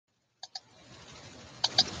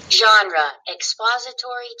Genre: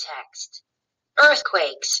 Expository text.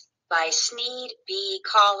 Earthquakes by Sneed B.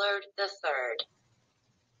 Collard III.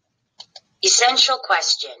 Essential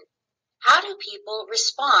question: how do people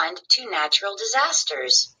respond to natural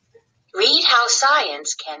disasters? Read how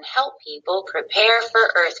science can help people prepare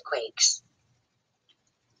for earthquakes.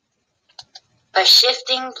 A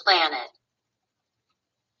shifting planet.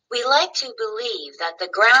 We like to believe that the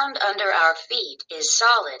ground under our feet is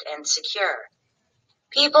solid and secure.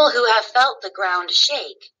 People who have felt the ground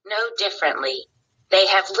shake know differently. They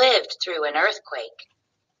have lived through an earthquake.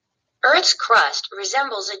 Earth's crust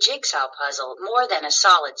resembles a jigsaw puzzle more than a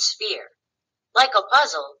solid sphere. Like a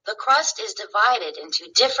puzzle, the crust is divided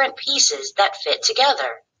into different pieces that fit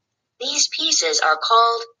together. These pieces are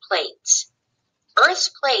called plates.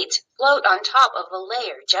 Earth's plates float on top of a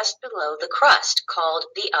layer just below the crust called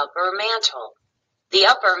the upper mantle. The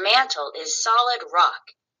upper mantle is solid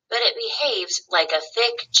rock, but it behaves like a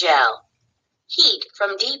thick gel. Heat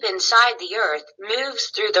from deep inside the earth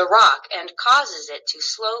moves through the rock and causes it to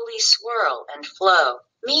slowly swirl and flow.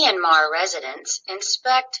 Myanmar residents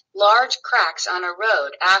inspect large cracks on a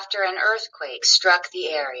road after an earthquake struck the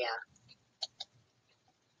area.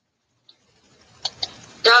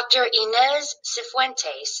 Dr. Inez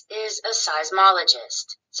Cifuentes is a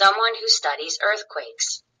seismologist, someone who studies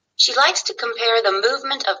earthquakes. She likes to compare the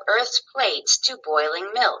movement of Earth's plates to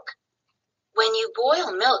boiling milk. When you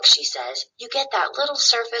boil milk, she says, you get that little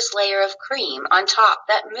surface layer of cream on top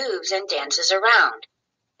that moves and dances around.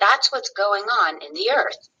 That's what's going on in the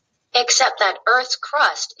Earth, except that Earth's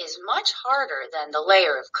crust is much harder than the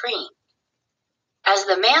layer of cream. As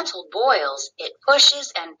the mantle boils, it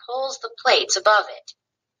pushes and pulls the plates above it.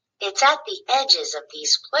 It's at the edges of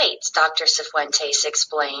these plates, Dr. Cifuentes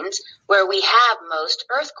explains, where we have most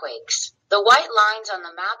earthquakes. The white lines on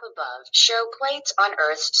the map above show plates on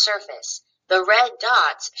Earth's surface. The red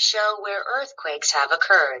dots show where earthquakes have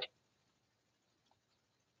occurred.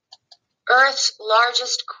 Earth's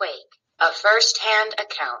largest quake, a first-hand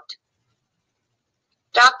account.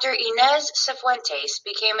 Dr. Inez Cifuentes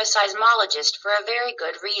became a seismologist for a very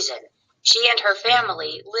good reason. She and her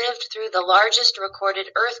family lived through the largest recorded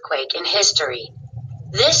earthquake in history.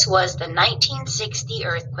 This was the 1960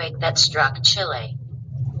 earthquake that struck Chile.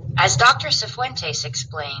 As Dr. Cifuentes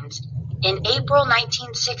explains, in April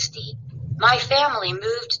 1960, my family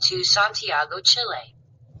moved to Santiago, Chile.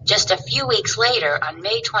 Just a few weeks later, on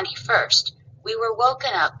May 21st, we were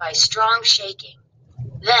woken up by strong shaking.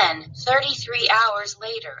 Then, 33 hours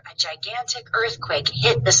later, a gigantic earthquake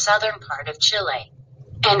hit the southern part of Chile,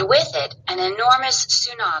 and with it, an enormous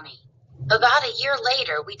tsunami. About a year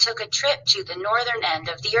later, we took a trip to the northern end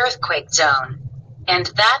of the earthquake zone, and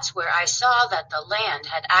that's where I saw that the land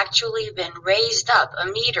had actually been raised up a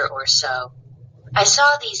meter or so. I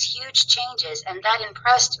saw these huge changes, and that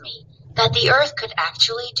impressed me, that the Earth could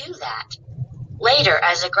actually do that. Later,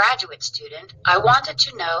 as a graduate student, I wanted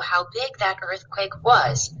to know how big that earthquake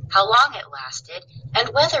was, how long it lasted, and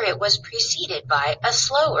whether it was preceded by a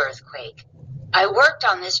slow earthquake. I worked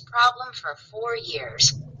on this problem for 4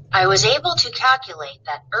 years. I was able to calculate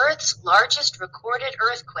that Earth's largest recorded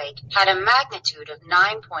earthquake had a magnitude of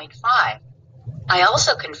 9.5. I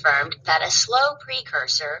also confirmed that a slow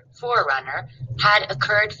precursor, forerunner, had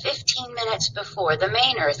occurred 15 minutes before the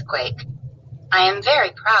main earthquake. I am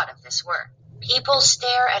very proud of this work. People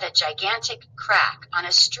stare at a gigantic crack on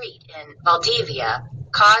a street in Valdivia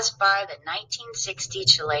caused by the 1960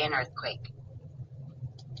 Chilean earthquake.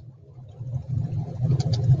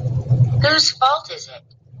 Whose fault is it?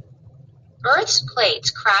 Earth's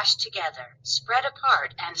plates crash together, spread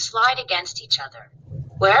apart, and slide against each other.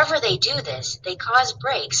 Wherever they do this, they cause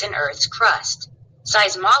breaks in Earth's crust.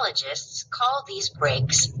 Seismologists call these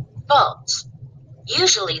breaks faults.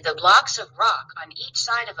 Usually the blocks of rock on each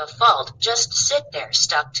side of a fault just sit there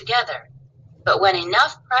stuck together. But when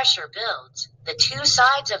enough pressure builds, the two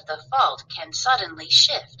sides of the fault can suddenly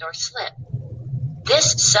shift or slip.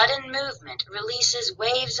 This sudden movement releases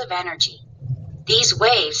waves of energy. These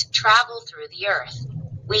waves travel through the Earth.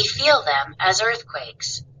 We feel them as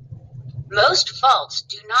earthquakes. Most faults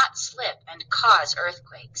do not slip and cause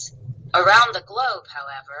earthquakes. Around the globe,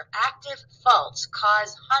 however, active faults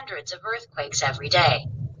cause hundreds of earthquakes every day.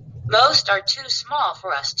 Most are too small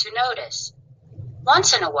for us to notice.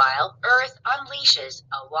 Once in a while, Earth unleashes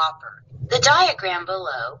a whopper. The diagram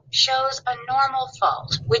below shows a normal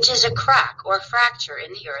fault, which is a crack or fracture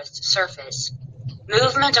in the Earth's surface.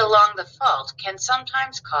 Movement along the fault can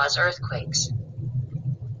sometimes cause earthquakes.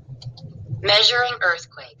 Measuring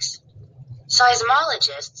earthquakes.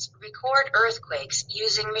 Seismologists record earthquakes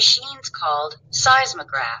using machines called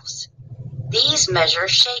seismographs. These measure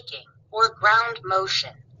shaking, or ground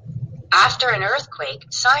motion. After an earthquake,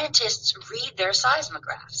 scientists read their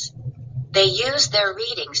seismographs. They use their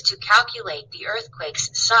readings to calculate the earthquake's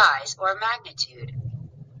size or magnitude.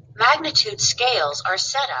 Magnitude scales are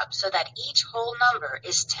set up so that each whole number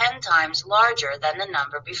is 10 times larger than the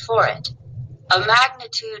number before it. A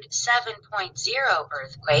magnitude 7.0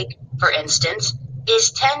 earthquake, for instance,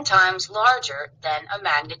 is 10 times larger than a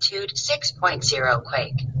magnitude 6.0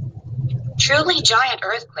 quake. Truly giant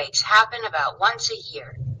earthquakes happen about once a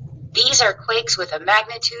year. These are quakes with a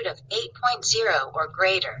magnitude of 8.0 or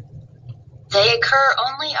greater. They occur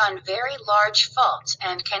only on very large faults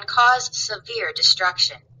and can cause severe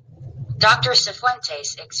destruction. Dr.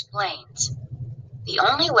 Cifuentes explains, the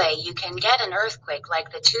only way you can get an earthquake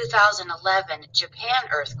like the 2011 Japan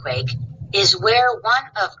earthquake is where one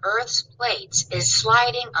of Earth's plates is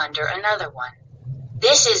sliding under another one.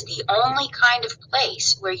 This is the only kind of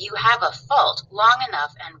place where you have a fault long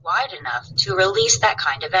enough and wide enough to release that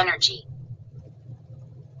kind of energy.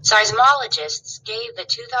 Seismologists gave the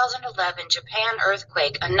 2011 Japan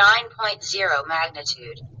earthquake a 9.0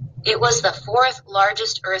 magnitude. It was the fourth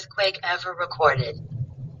largest earthquake ever recorded.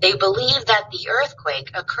 They believe that the earthquake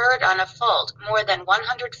occurred on a fault more than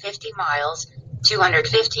 150 miles,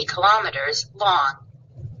 250 kilometers long.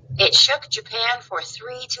 It shook Japan for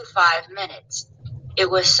 3 to 5 minutes. It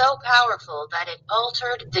was so powerful that it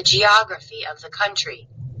altered the geography of the country.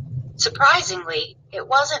 Surprisingly, it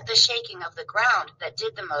wasn't the shaking of the ground that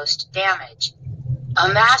did the most damage. A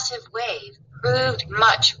massive wave proved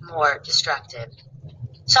much more destructive.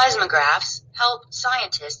 Seismographs help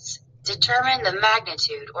scientists determine the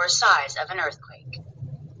magnitude or size of an earthquake.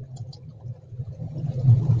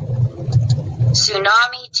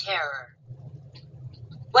 Tsunami terror.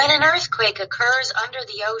 When an earthquake occurs under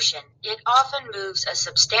the ocean, it often moves a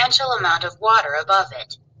substantial amount of water above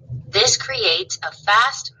it. This creates a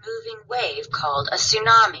fast-moving wave called a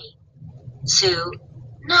tsunami. Tsunami.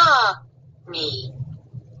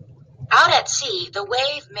 Out at sea, the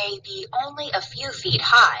wave may be only a few feet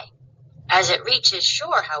high. As it reaches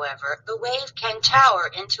shore, however, the wave can tower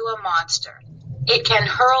into a monster. It can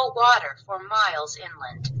hurl water for miles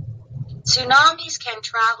inland. Tsunamis can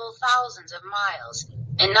travel thousands of miles.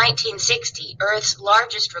 In 1960, Earth's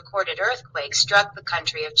largest recorded earthquake struck the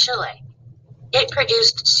country of Chile. It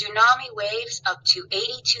produced tsunami waves up to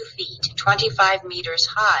 82 feet, 25 meters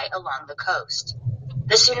high along the coast.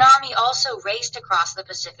 The tsunami also raced across the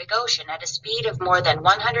Pacific Ocean at a speed of more than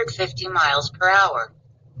 150 miles per hour.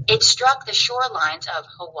 It struck the shorelines of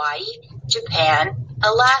Hawaii, Japan,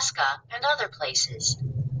 Alaska, and other places.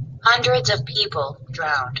 Hundreds of people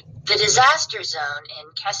drowned. The disaster zone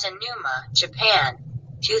in Kesennuma, Japan,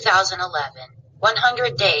 2011,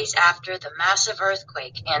 100 days after the massive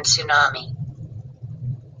earthquake and tsunami.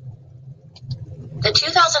 The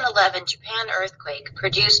 2011 Japan earthquake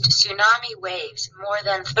produced tsunami waves more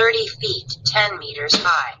than 30 feet, 10 meters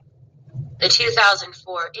high. The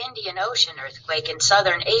 2004 Indian Ocean earthquake in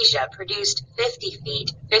southern Asia produced 50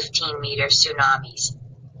 feet, 15 meter tsunamis.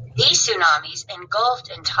 These tsunamis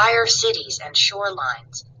engulfed entire cities and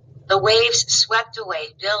shorelines. The waves swept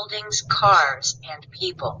away buildings, cars, and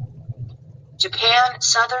people. Japan,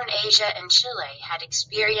 southern Asia, and Chile had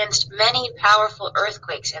experienced many powerful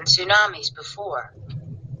earthquakes and tsunamis before.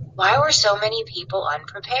 Why were so many people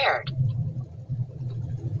unprepared?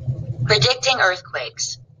 Predicting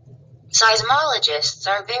earthquakes. Seismologists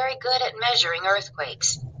are very good at measuring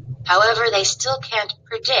earthquakes. However, they still can't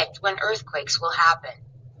predict when earthquakes will happen.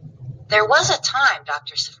 There was a time,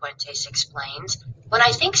 Dr. Cifuentes explains, when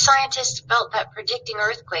I think scientists felt that predicting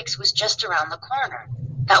earthquakes was just around the corner,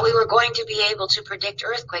 that we were going to be able to predict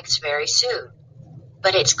earthquakes very soon.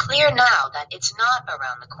 But it's clear now that it's not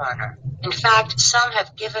around the corner. In fact, some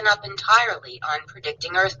have given up entirely on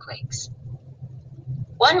predicting earthquakes.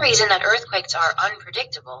 One reason that earthquakes are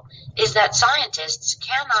unpredictable is that scientists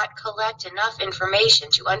cannot collect enough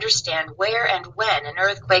information to understand where and when an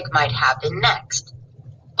earthquake might happen next.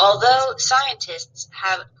 Although scientists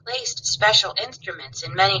have placed special instruments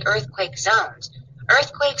in many earthquake zones,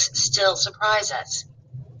 earthquakes still surprise us.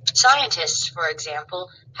 Scientists, for example,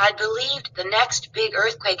 had believed the next big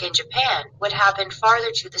earthquake in Japan would happen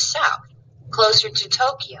farther to the south, closer to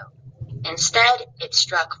Tokyo. Instead, it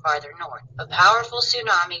struck farther north. A powerful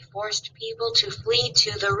tsunami forced people to flee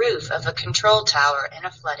to the roof of a control tower in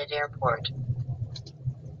a flooded airport.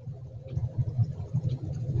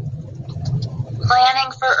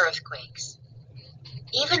 Planning for earthquakes.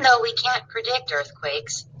 Even though we can't predict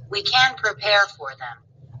earthquakes, we can prepare for them.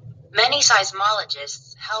 Many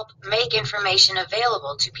seismologists help make information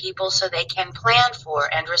available to people so they can plan for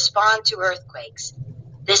and respond to earthquakes.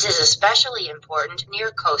 This is especially important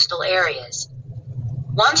near coastal areas.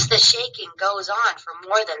 Once the shaking goes on for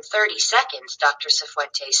more than 30 seconds, Dr.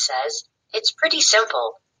 Cifuentes says, it's pretty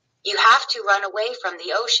simple. You have to run away from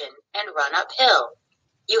the ocean and run uphill.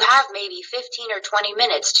 You have maybe 15 or 20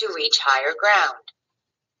 minutes to reach higher ground.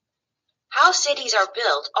 How cities are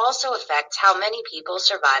built also affects how many people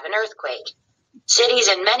survive an earthquake. Cities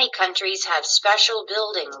in many countries have special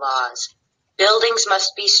building laws. Buildings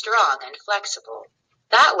must be strong and flexible.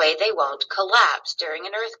 That way they won't collapse during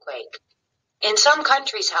an earthquake. In some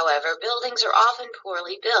countries, however, buildings are often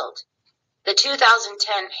poorly built. The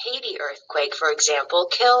 2010 Haiti earthquake, for example,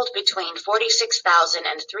 killed between 46,000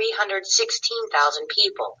 and 316,000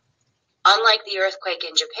 people. Unlike the earthquake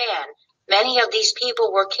in Japan, many of these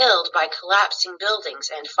people were killed by collapsing buildings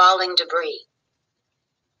and falling debris.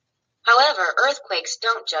 However, earthquakes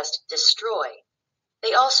don't just destroy.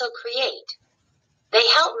 They also create. They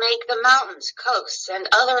help make the mountains, coasts, and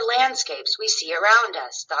other landscapes we see around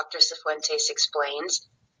us, Dr. Cifuentes explains.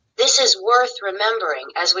 This is worth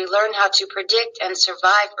remembering as we learn how to predict and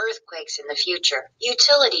survive earthquakes in the future.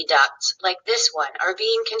 Utility ducts like this one are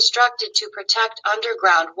being constructed to protect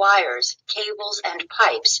underground wires, cables, and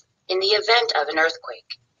pipes in the event of an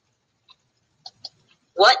earthquake.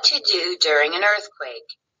 What to do during an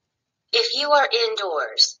earthquake? If you are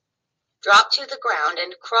indoors, drop to the ground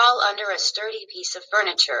and crawl under a sturdy piece of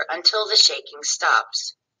furniture until the shaking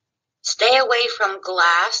stops. Stay away from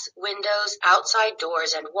glass, windows, outside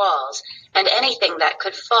doors and walls, and anything that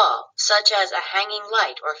could fall, such as a hanging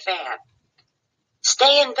light or fan.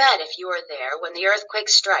 Stay in bed if you are there when the earthquake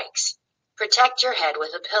strikes. Protect your head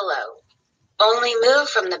with a pillow. Only move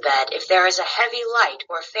from the bed if there is a heavy light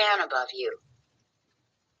or fan above you.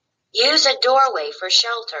 Use a doorway for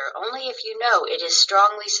shelter only if you know it is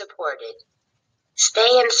strongly supported.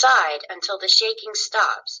 Stay inside until the shaking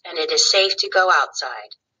stops and it is safe to go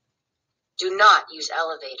outside. Do not use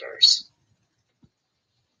elevators.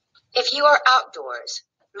 If you are outdoors,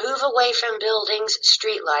 move away from buildings,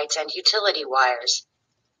 streetlights, and utility wires.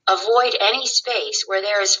 Avoid any space where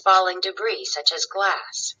there is falling debris, such as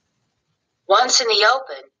glass. Once in the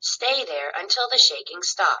open, stay there until the shaking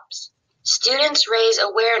stops. Students raise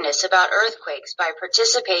awareness about earthquakes by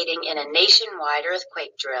participating in a nationwide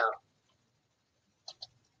earthquake drill.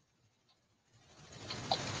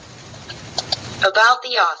 About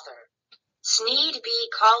the author. Sneed B.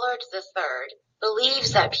 Collard III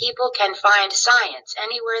believes that people can find science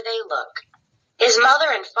anywhere they look. His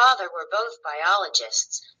mother and father were both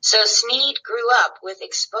biologists, so Sneed grew up with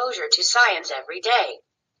exposure to science every day.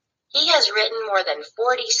 He has written more than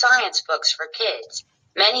 40 science books for kids,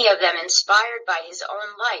 many of them inspired by his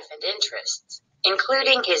own life and interests,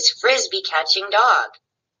 including his frisbee-catching dog.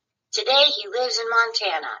 Today he lives in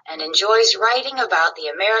Montana and enjoys writing about the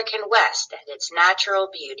American West and its natural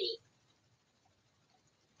beauty.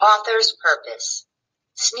 Author's purpose.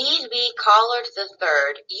 Sneed B. Collard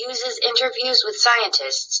III uses interviews with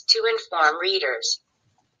scientists to inform readers.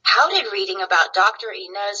 How did reading about Dr.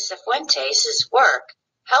 Inez Cifuentes' work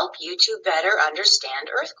help you to better understand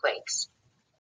earthquakes?